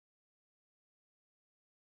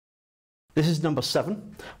This is number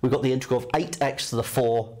 7. We've got the integral of 8x to the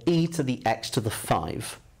 4 e to the x to the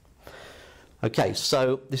 5. Okay,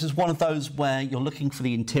 so this is one of those where you're looking for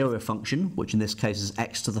the interior function, which in this case is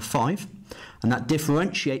x to the 5, and that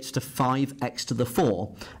differentiates to 5x to the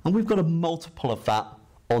 4, and we've got a multiple of that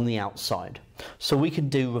on the outside. So we can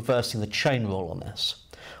do reversing the chain rule on this.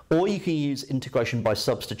 Or you can use integration by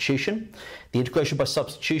substitution. The integration by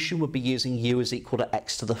substitution would be using u is equal to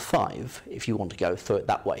x to the 5, if you want to go through it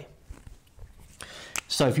that way.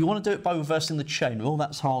 So if you want to do it by reversing the chain rule,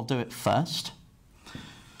 that's how I'll do it first.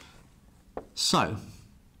 So,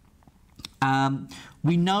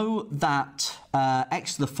 we know that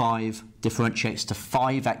x to the 5 differentiates to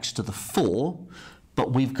 5x to the 4,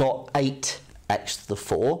 but we've got 8x to the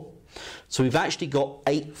 4. So we've actually got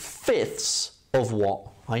 8/5 of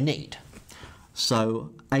what I need.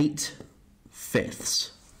 So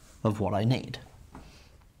 8/5 of what I need.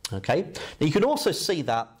 Okay. Now you can also see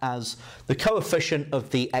that as the coefficient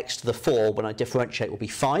of the x to the 4 when I differentiate will be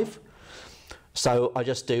 5. So I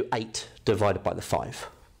just do 8 divided by the 5.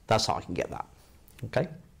 That's how I can get that. Okay.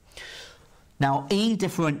 Now e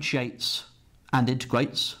differentiates and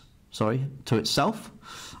integrates, to itself,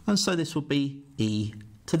 and so this will be e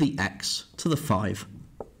to the x to the 5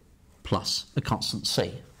 plus a constant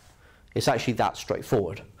c. It's actually that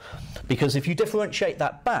straightforward, because if you differentiate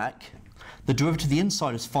that back, the derivative of the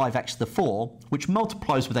inside is 5x to the 4, which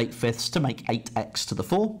multiplies with 8/5 to make 8x to the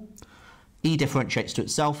 4. E differentiates to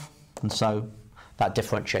itself, and so that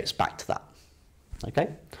differentiates back to that.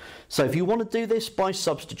 Okay? So if you want to do this by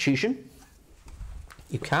substitution,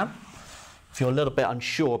 you can, if you're a little bit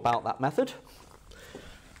unsure about that method.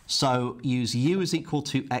 So use u is equal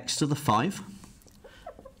to x to the 5.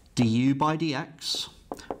 du by dx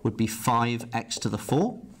would be 5x to the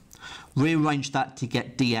 4. Rearrange that to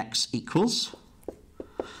get dx equals.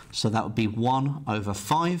 So that would be 1 over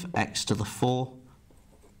 5x to the 4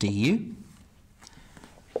 du.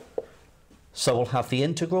 So we'll have the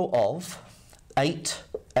integral of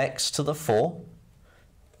 8x to the 4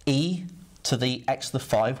 e to the x to the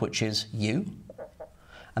 5, which is u.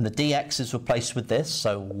 And the dx is replaced with this,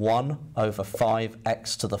 so 1 over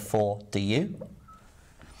 5x to the 4 du.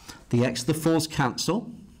 The x to the 4's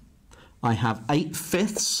cancel. I have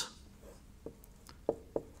 8/5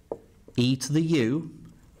 e to the u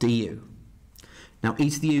du. Now e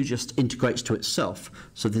to the u just integrates to itself,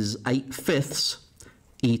 so this is 8/5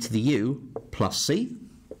 e to the u plus c,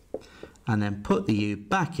 and then put the u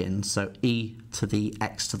back in, so e to the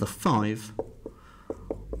x to the 5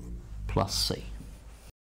 plus c.